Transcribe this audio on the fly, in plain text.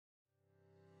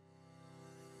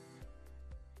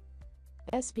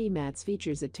spMats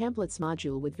features a templates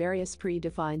module with various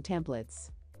pre-defined templates.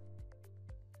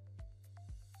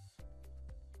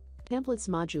 Templates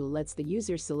module lets the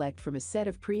user select from a set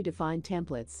of pre-defined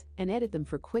templates and edit them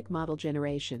for quick model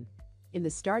generation. In the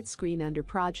Start screen under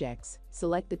Projects,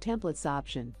 select the Templates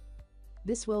option.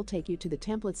 This will take you to the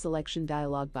Template Selection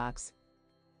dialog box.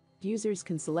 Users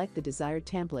can select the desired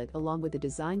template along with the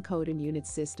design code and unit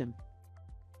system.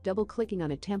 Double-clicking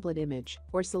on a template image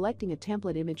or selecting a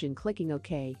template image and clicking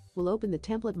OK will open the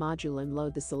template module and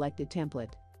load the selected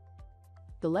template.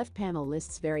 The left panel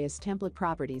lists various template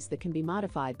properties that can be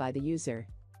modified by the user.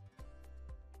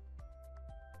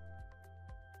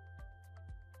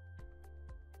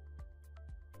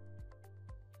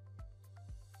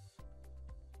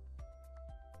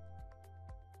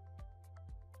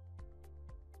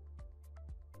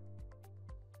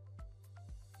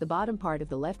 The bottom part of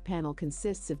the left panel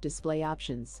consists of display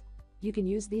options. You can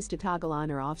use these to toggle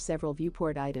on or off several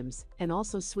viewport items and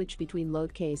also switch between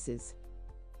load cases.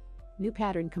 New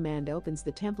Pattern command opens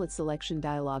the template selection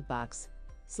dialog box.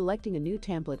 Selecting a new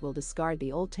template will discard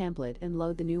the old template and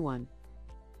load the new one.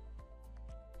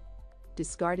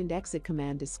 Discard and exit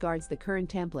command discards the current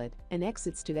template and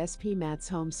exits to spMats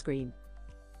home screen.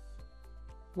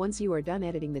 Once you are done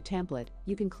editing the template,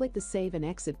 you can click the Save and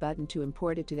Exit button to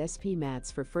import it to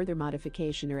spMats for further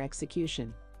modification or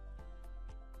execution.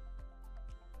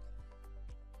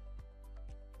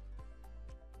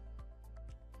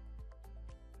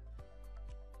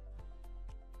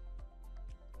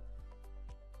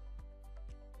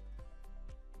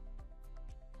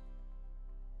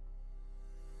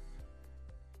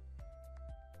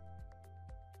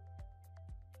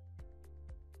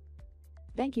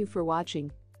 Thank you for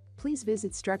watching. Please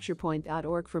visit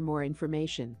StructurePoint.org for more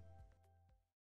information.